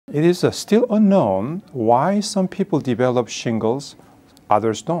It is still unknown why some people develop shingles,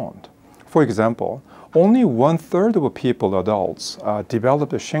 others don't. For example, only 1/3 of people, adults, develop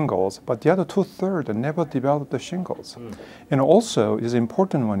the shingles, but the other 2/3 never develop the shingles. And also, the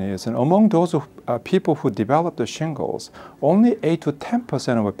important one is, and among those people who develop the shingles, only 8 to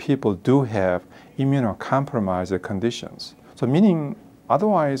 10% of people do have immunocompromised conditions. So meaning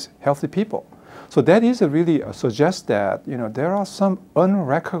otherwise healthy people. So that is really suggests that there are some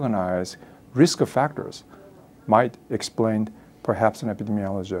unrecognized risk factors might explain perhaps an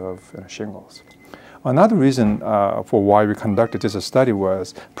epidemiology of shingles. Another reason for why we conducted this study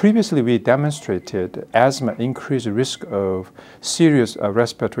was previously we demonstrated asthma increased risk of serious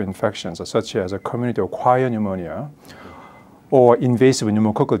respiratory infections such as a community-acquired pneumonia or invasive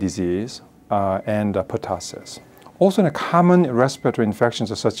pneumococcal disease and pertussis. Also, in common respiratory infections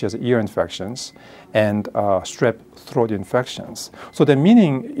such as ear infections and strep throat infections. So the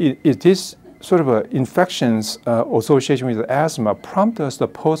meaning is this sort of infections association with asthma prompt us to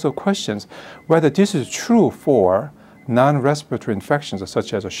pose questions whether this is true for non-respiratory infections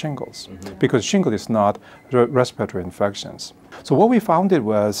such as shingles, because shingles is not respiratory infections. So what we found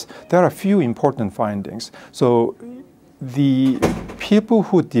was there are a few important findings. So the people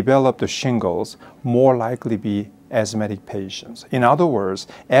who develop the shingles more likely be asthmatic patients. In other words,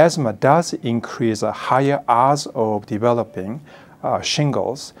 asthma does increase a higher odds of developing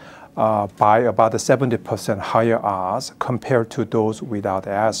shingles by about 70% higher odds compared to those without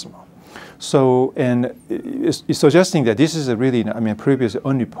asthma. So, and it's suggesting that this is a really, previously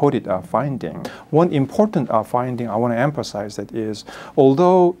unreported finding. One important finding I want to emphasize that is,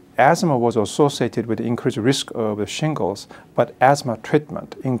 although asthma was associated with increased risk of shingles, but asthma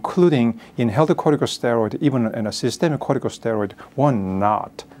treatment, including inhaled corticosteroid, even in a systemic corticosteroid, were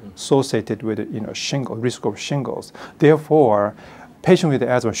not associated with risk of shingles. Therefore, patients with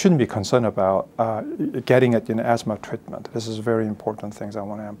asthma shouldn't be concerned about getting it in asthma treatment. This is very important things I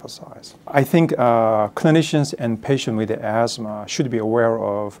want to emphasize. I think clinicians and patients with asthma should be aware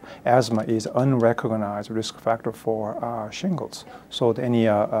of asthma is unrecognized risk factor for shingles. So any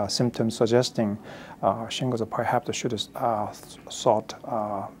symptoms suggesting shingles perhaps should sought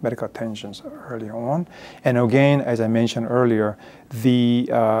medical attention early on. And again, as I mentioned earlier, the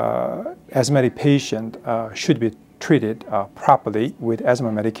asthmatic patient should be treated properly with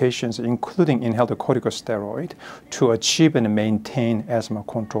asthma medications, including inhaled corticosteroid, to achieve and maintain asthma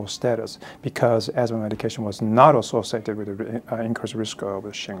control status, because asthma medication was not associated with increased risk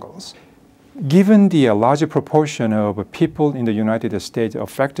of shingles. Given the larger proportion of people in the United States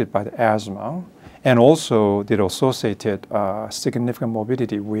affected by the asthma, and also the associated significant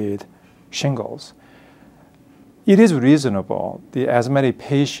morbidity with shingles, it is reasonable the asthmatic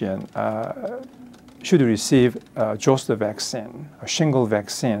patient should receive a zoster vaccine, a shingle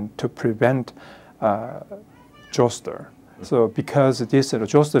vaccine, to prevent zoster. So because this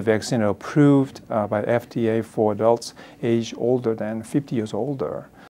zoster vaccine is approved by FDA for adults aged older than 50 years older,